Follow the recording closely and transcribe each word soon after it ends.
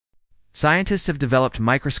Scientists have developed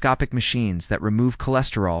microscopic machines that remove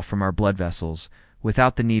cholesterol from our blood vessels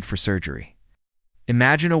without the need for surgery.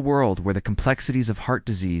 Imagine a world where the complexities of heart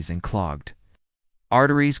disease and clogged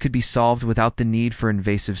arteries could be solved without the need for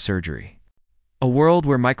invasive surgery. A world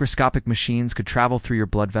where microscopic machines could travel through your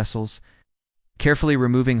blood vessels, carefully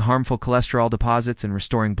removing harmful cholesterol deposits and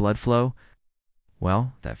restoring blood flow.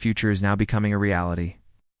 Well, that future is now becoming a reality.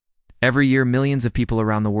 Every year, millions of people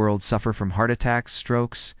around the world suffer from heart attacks,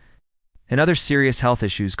 strokes, and other serious health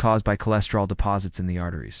issues caused by cholesterol deposits in the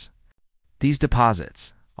arteries. These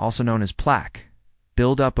deposits, also known as plaque,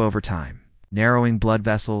 build up over time, narrowing blood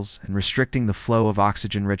vessels and restricting the flow of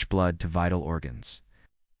oxygen-rich blood to vital organs.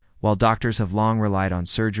 While doctors have long relied on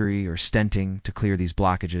surgery or stenting to clear these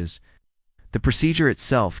blockages, the procedure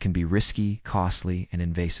itself can be risky, costly, and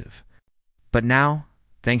invasive. But now,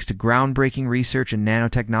 thanks to groundbreaking research in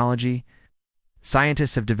nanotechnology,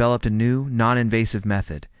 scientists have developed a new, non-invasive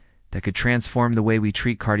method that could transform the way we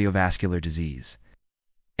treat cardiovascular disease.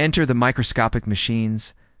 Enter the microscopic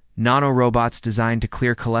machines, nanorobots designed to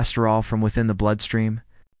clear cholesterol from within the bloodstream.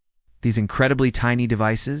 These incredibly tiny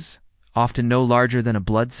devices, often no larger than a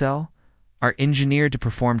blood cell, are engineered to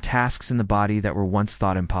perform tasks in the body that were once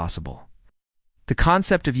thought impossible. The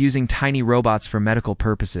concept of using tiny robots for medical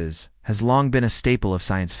purposes has long been a staple of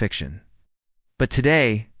science fiction. But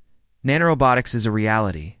today, nanorobotics is a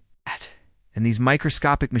reality, and these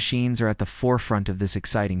microscopic machines are at the forefront of this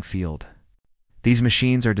exciting field. These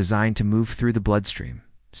machines are designed to move through the bloodstream,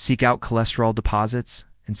 seek out cholesterol deposits,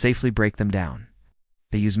 and safely break them down.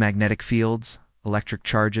 They use magnetic fields, electric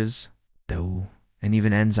charges, and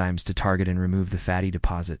even enzymes to target and remove the fatty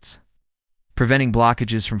deposits, preventing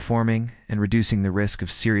blockages from forming and reducing the risk of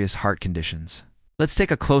serious heart conditions. Let's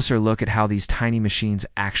take a closer look at how these tiny machines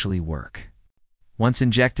actually work. Once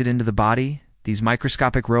injected into the body, these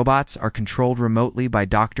microscopic robots are controlled remotely by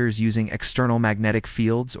doctors using external magnetic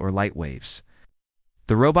fields or light waves.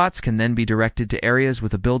 The robots can then be directed to areas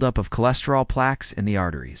with a buildup of cholesterol plaques in the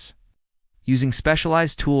arteries. Using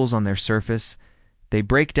specialized tools on their surface, they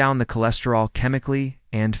break down the cholesterol chemically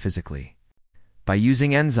and physically. By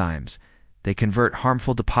using enzymes, they convert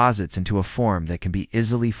harmful deposits into a form that can be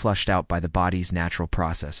easily flushed out by the body's natural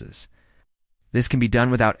processes. This can be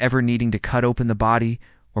done without ever needing to cut open the body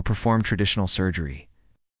or perform traditional surgery.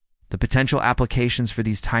 The potential applications for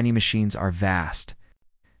these tiny machines are vast.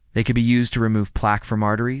 They can be used to remove plaque from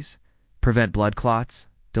arteries, prevent blood clots,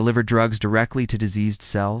 deliver drugs directly to diseased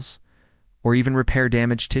cells, or even repair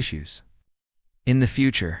damaged tissues. In the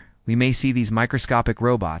future, we may see these microscopic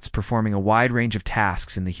robots performing a wide range of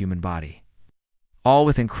tasks in the human body, all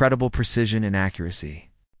with incredible precision and accuracy.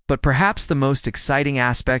 But perhaps the most exciting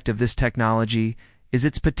aspect of this technology is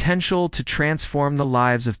its potential to transform the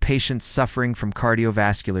lives of patients suffering from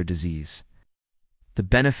cardiovascular disease. The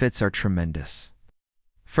benefits are tremendous.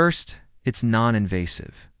 First, it's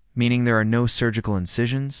non-invasive, meaning there are no surgical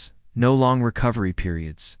incisions, no long recovery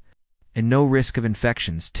periods, and no risk of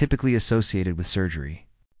infections typically associated with surgery.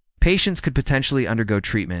 Patients could potentially undergo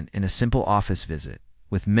treatment in a simple office visit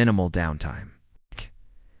with minimal downtime.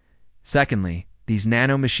 Secondly, these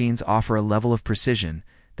nano machines offer a level of precision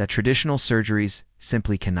that traditional surgeries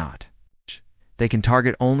simply cannot. They can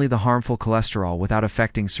target only the harmful cholesterol without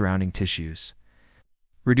affecting surrounding tissues,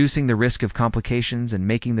 reducing the risk of complications and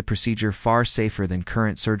making the procedure far safer than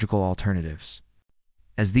current surgical alternatives.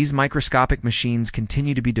 As these microscopic machines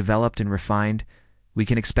continue to be developed and refined, we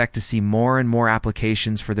can expect to see more and more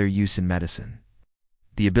applications for their use in medicine.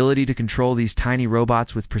 The ability to control these tiny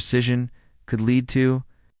robots with precision could lead to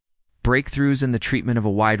breakthroughs in the treatment of a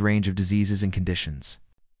wide range of diseases and conditions.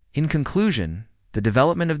 In conclusion, the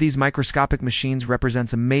development of these microscopic machines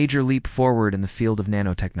represents a major leap forward in the field of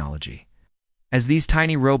nanotechnology. As these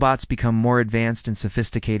tiny robots become more advanced and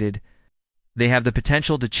sophisticated, they have the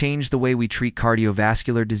potential to change the way we treat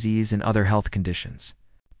cardiovascular disease and other health conditions.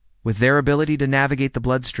 With their ability to navigate the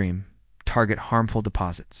bloodstream, target harmful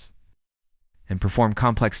deposits, and perform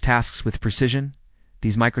complex tasks with precision,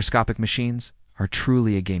 these microscopic machines are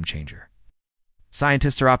truly a game changer.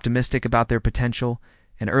 Scientists are optimistic about their potential,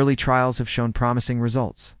 and early trials have shown promising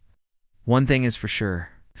results. One thing is for sure,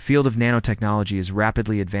 the field of nanotechnology is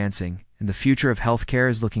rapidly advancing, and the future of healthcare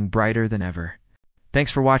is looking brighter than ever.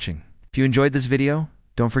 Thanks for watching. If you enjoyed this video,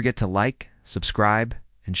 don't forget to like, subscribe,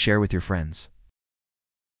 and share with your friends.